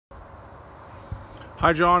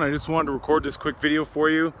Hi John, I just wanted to record this quick video for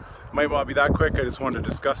you. Might not be that quick. I just wanted to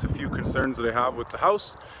discuss a few concerns that I have with the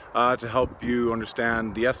house to help you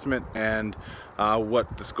understand the estimate and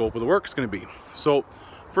what the scope of the work is going to be. So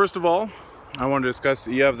first of all, I want to discuss,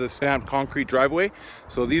 you have the stamped concrete driveway.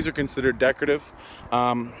 So these are considered decorative.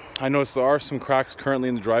 I noticed there are some cracks currently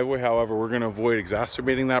in the driveway. However, we're going to avoid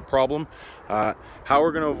exacerbating that problem. How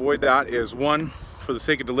we're going to avoid that is, one, for the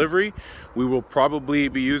sake of delivery, we will probably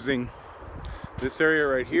be using this area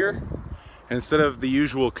right here, and instead of the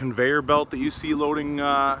usual conveyor belt that you see loading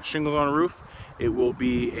shingles on a roof, it will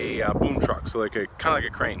be a boom truck, so like kind of like a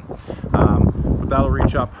crane. But that'll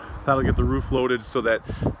reach up, that'll get the roof loaded so that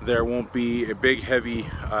there won't be a big heavy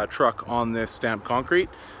truck on this stamped concrete.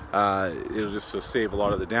 It'll just save a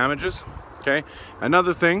lot of the damages. Okay.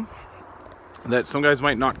 Another thing that some guys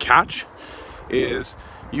might not catch is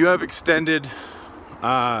you have extended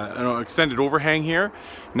extended overhang here.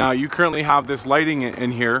 Now you currently have this lighting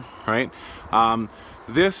in here, right?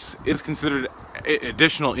 This is considered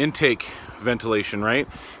additional intake ventilation, right?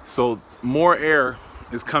 So more air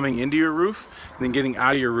is coming into your roof than getting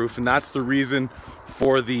out of your roof, and that's the reason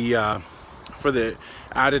for the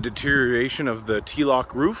added deterioration of the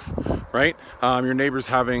T-lock roof, right? Your neighbor's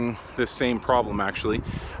having this same problem actually,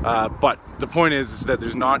 but the point is that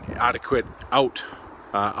there's not adequate out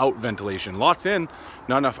ventilation. Lots in,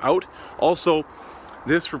 not enough out. Also,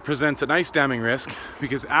 this represents an ice damming risk,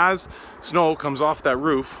 because as snow comes off that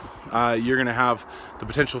roof, you're going to have the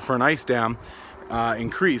potential for an ice dam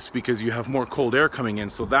increase, because you have more cold air coming in.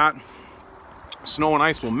 So that snow and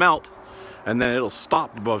ice will melt, and then it'll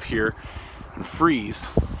stop above here and freeze,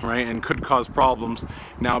 right, and could cause problems.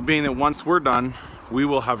 Now, being that once we're done, we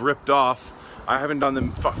will have ripped off, I haven't done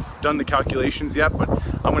the calculations yet, but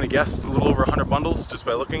I'm going to guess it's a little over 100 bundles just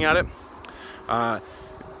by looking at it.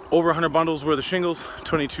 Over 100 bundles worth of shingles,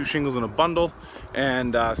 22 shingles in a bundle,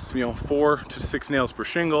 and 4 to 6 nails per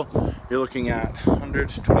shingle. You're looking at 100,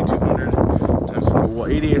 2200 times 4, well,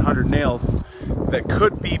 8,800 nails that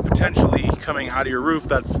could be potentially coming out of your roof.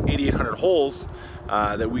 That's 8,800 holes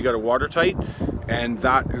that we got to watertight, and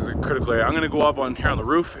that is a critical area. I'm going to go up on here on the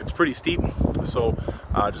roof. It's pretty steep, so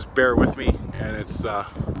just bear with me, and it's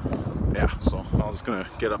yeah, so I'm just going to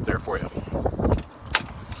get up there for you.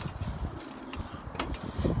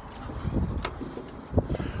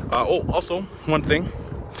 Oh, also one thing,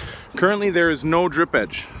 currently there is no drip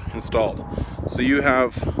edge installed, so you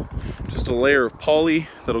have just a layer of poly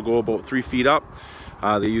that'll go about 3 feet up.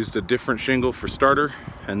 They used a different shingle for starter,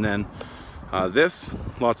 and then this,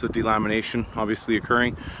 lots of delamination obviously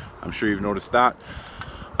occurring. I'm sure you've noticed that.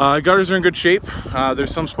 Gutters are in good shape.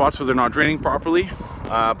 There's some spots where they're not draining properly,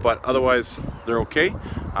 but otherwise they're okay.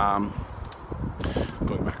 Going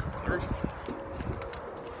back up on the roof.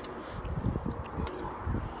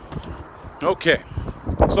 Okay,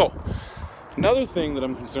 so another thing that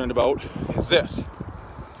I'm concerned about is this.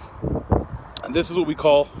 And this is what we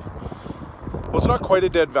call, well, it's not quite a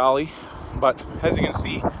dead valley, but as you can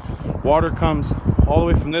see, water comes all the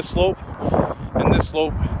way from this slope, and this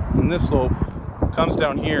slope, and this slope comes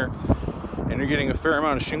down here, and you're getting a fair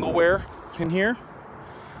amount of shingle wear in here.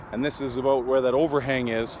 And this is about where that overhang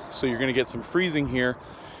is, so you're going to get some freezing here.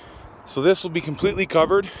 So this will be completely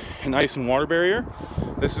covered in ice and water barrier.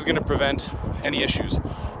 This is going to prevent any issues.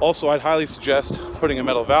 Also, I'd highly suggest putting a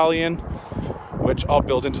metal valley in, which I'll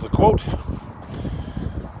build into the quote.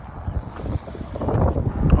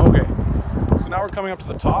 Okay, so now we're coming up to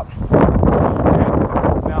the top.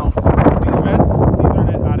 Okay. Now, these vents, these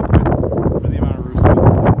aren't adequate for the amount of roof space.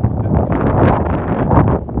 This is kind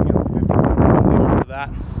of 50 pounds of ventilation for that.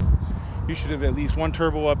 You should have at least one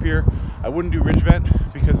turbo up here. I wouldn't do ridge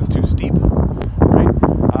vent because it's too steep, right?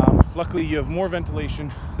 Luckily, you have more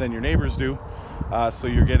ventilation than your neighbors do, so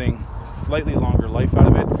you're getting slightly longer life out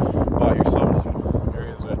of it, but you're still in some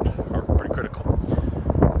areas that are pretty critical.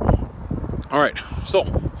 All right, so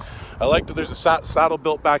I like that there's a saddle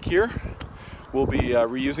built back here. We'll be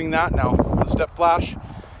reusing that. Now, the step flash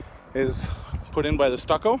is put in by the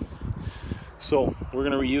stucco, so we're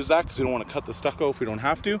going to reuse that because we don't want to cut the stucco if we don't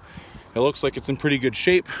have to. It looks like it's in pretty good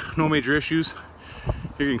shape, no major issues.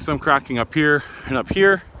 You're getting some cracking up here and up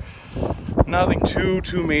here. Nothing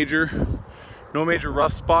too major. No major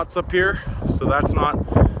rust spots up here, so that's not,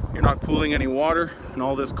 you're not pooling any water, and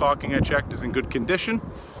all this caulking I checked is in good condition.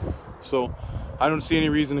 So I don't see any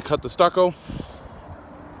reason to cut the stucco.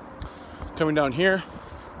 Coming down here.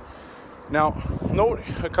 Now, note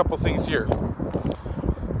a couple things here.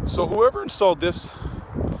 So whoever installed this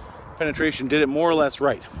penetration did it more or less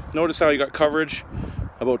right. Notice how you got coverage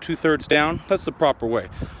about 2/3 down. That's the proper way.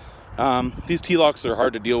 These T-locks are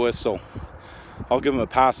hard to deal with, so I'll give them a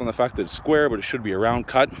pass on the fact that it's square, but it should be a round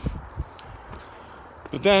cut.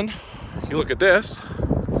 But then you look at this,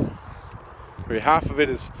 where half of it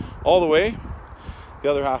is all the way,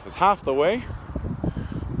 the other half is half the way.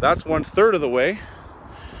 That's 1/3 of the way.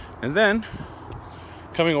 And then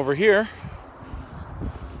coming over here,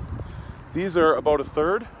 these are about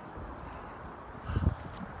 1/3.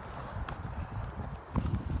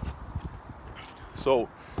 So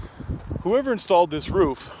whoever installed this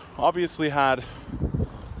roof obviously had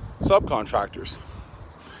subcontractors.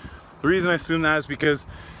 The reason I assume that is because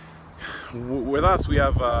with us, we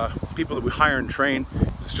have people that we hire and train.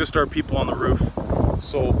 It's just our people on the roof.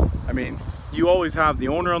 So, I mean, you always have the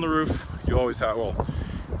owner on the roof. You always have,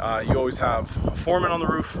 you always have a foreman on the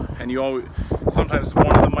roof, and you always, sometimes one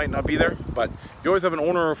of them might not be there, but you always have an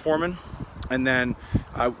owner or a foreman. And then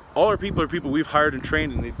all our people are people we've hired and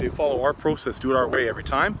trained, and they follow our process, do it our way every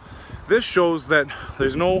time. This shows that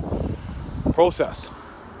there's no process.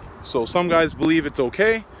 So some guys believe it's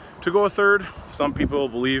okay to go 1/3. Some people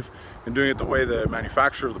believe in doing it the way the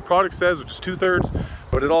manufacturer of the product says, which is 2/3,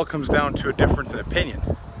 but it all comes down to a difference in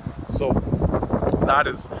opinion. So that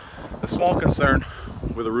is a small concern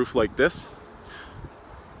with a roof like this.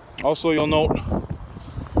 Also, you'll note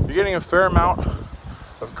you're getting a fair amount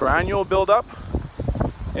of granule buildup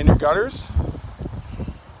in your gutters,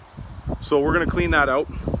 so we're going to clean that out.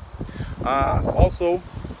 Also,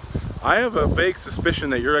 I have a vague suspicion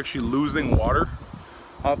that you're actually losing water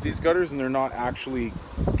off these gutters and they're not actually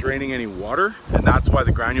draining any water, and that's why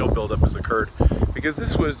the granule buildup has occurred, because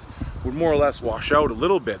this would more or less wash out a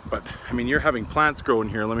little bit, but I mean, you're having plants grow in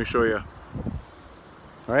here. Let me show you.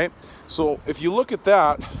 All right, so if you look at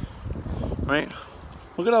that, right,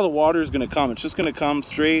 look at how the water is going to come. It's just going to come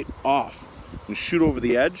straight off and shoot over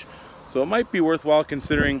the edge. So it might be worthwhile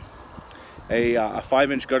considering a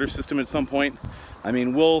 5-inch gutter system at some point. I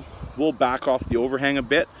mean, we'll back off the overhang a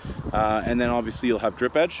bit, and then obviously you'll have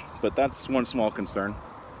drip edge, but that's one small concern.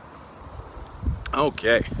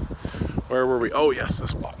 Okay, where were we? Oh yes,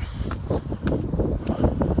 this spot.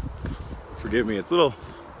 Forgive me, it's a little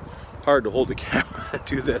hard to hold the camera and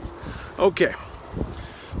do this. Okay,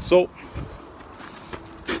 so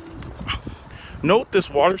note this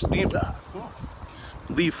water steam.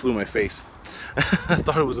 Leaf flew my face. I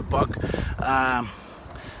thought it was a bug.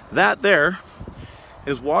 That there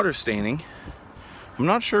is water staining. I'm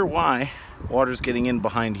not sure why water's getting in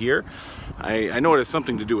behind here. I know it has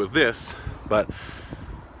something to do with this, but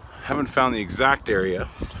I haven't found the exact area.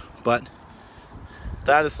 But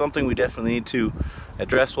that is something we definitely need to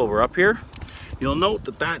address while we're up here. You'll note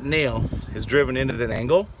that that nail is driven in at an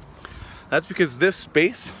angle. That's because this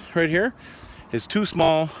space right here is too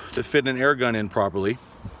small to fit an air gun in properly.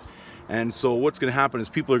 And so what's going to happen is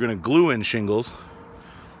people are going to glue in shingles,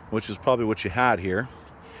 which is probably what you had here.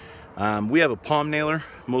 We have a palm nailer.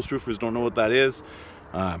 Most roofers don't know what that is.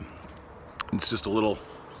 It's just a little,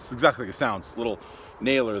 it's exactly like it sounds. It's a little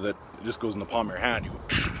nailer that just goes in the palm of your hand.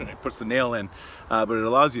 And it puts the nail in, but it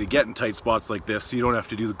allows you to get in tight spots like this, so you don't have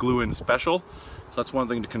to do the glue in special. So that's one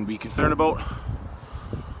thing to be concerned about.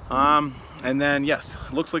 And then yes,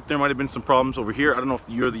 it looks like there might have been some problems over here. I don't know if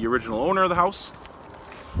you're the original owner of the house,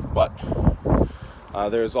 but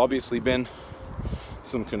there's obviously been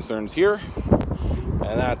some concerns here,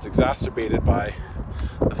 and that's exacerbated by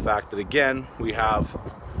the fact that, again, we have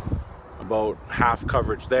about half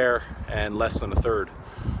coverage there and less than 1/3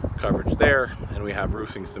 coverage there, and we have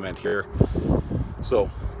roofing cement here. So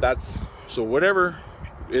whatever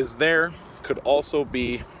is there could also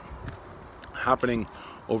be happening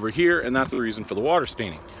over here, and that's the reason for the water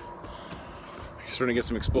staining. You're starting to get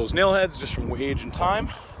some exposed nail heads just from age and time.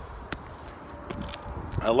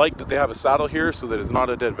 I like that they have a saddle here so that it's not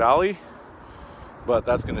a dead valley, but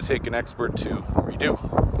that's going to take an expert to redo.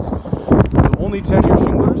 So only 10-year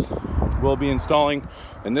shinglers will be installing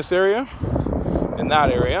in this area, in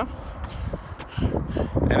that area,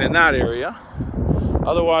 and in that area.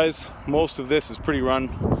 Otherwise, most of this is pretty run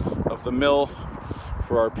of the mill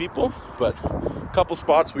for our people, but a couple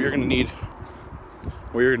spots where you're going to need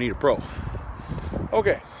a pro.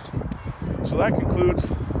 Okay, so that concludes.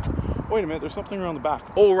 Wait a minute, there's something around the back.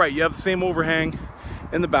 Oh right, you have the same overhang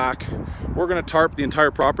in the back. We're going to tarp the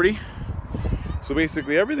entire property. So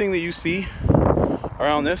basically everything that you see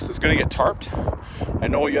around this is going to get tarped. I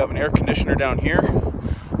know you have an air conditioner down here.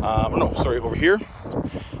 No, sorry, over here.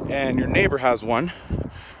 And your neighbor has one.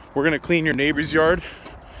 We're going to clean your neighbor's yard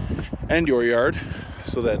and your yard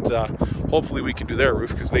so that hopefully we can do their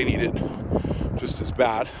roof, because they need it just as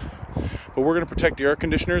bad. But we're going to protect the air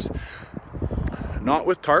conditioners, not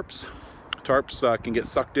with tarps. Tarps can get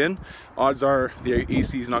sucked in. Odds are the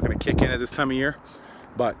AC is not going to kick in at this time of year,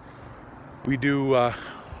 but We do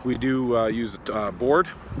use a board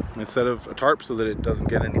instead of a tarp so that it doesn't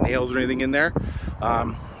get any nails or anything in there.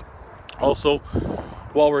 Also,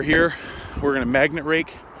 while we're here, we're going to magnet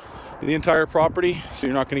rake the entire property, so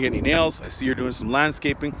you're not going to get any nails. I see you're doing some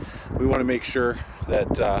landscaping. We want to make sure that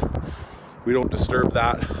we don't disturb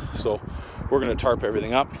that, so we're going to tarp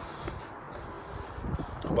everything up.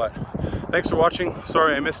 But thanks for watching.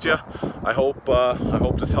 Sorry I missed you. I hope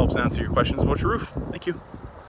this helps answer your questions about your roof. Thank you.